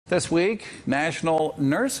This week, National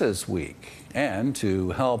Nurses Week. And to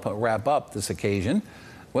help wrap up this occasion,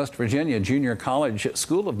 West Virginia Junior College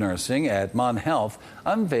School of Nursing at MonHealth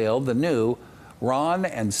unveiled the new Ron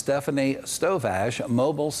and Stephanie Stovash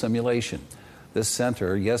mobile simulation. This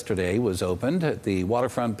center yesterday was opened at the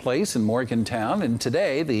Waterfront place in Morgantown, and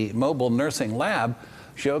today the mobile nursing lab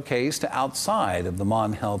showcased outside of the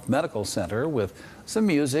MonHealth Medical Center with some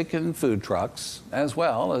music and food trucks, as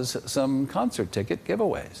well as some concert ticket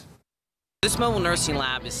giveaways. This mobile nursing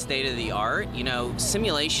lab is state-of-the-art. You know,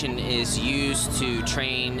 simulation is used to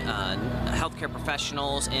train healthcare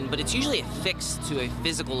professionals, but it's usually affixed to a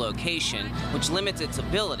physical location, which limits its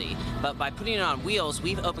ability. But by putting it on wheels,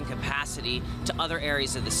 we've opened capacity to other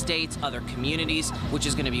areas of the state, other communities, which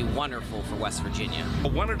is going to be wonderful for West Virginia.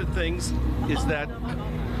 One of the things is that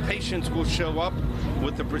patients will show up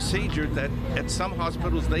with a procedure that at some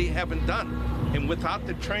hospitals they haven't done. And without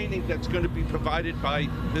the training that's going to be provided by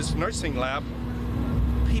this nursing lab,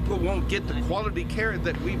 people won't get the quality care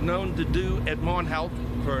that we've known to do at MonHealth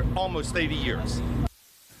for almost 80 years.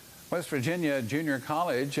 West Virginia Junior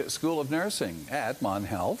College School of Nursing at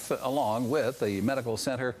MonHealth, along with the medical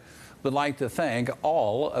center, would like to thank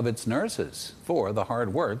all of its nurses for the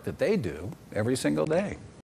hard work that they do every single day.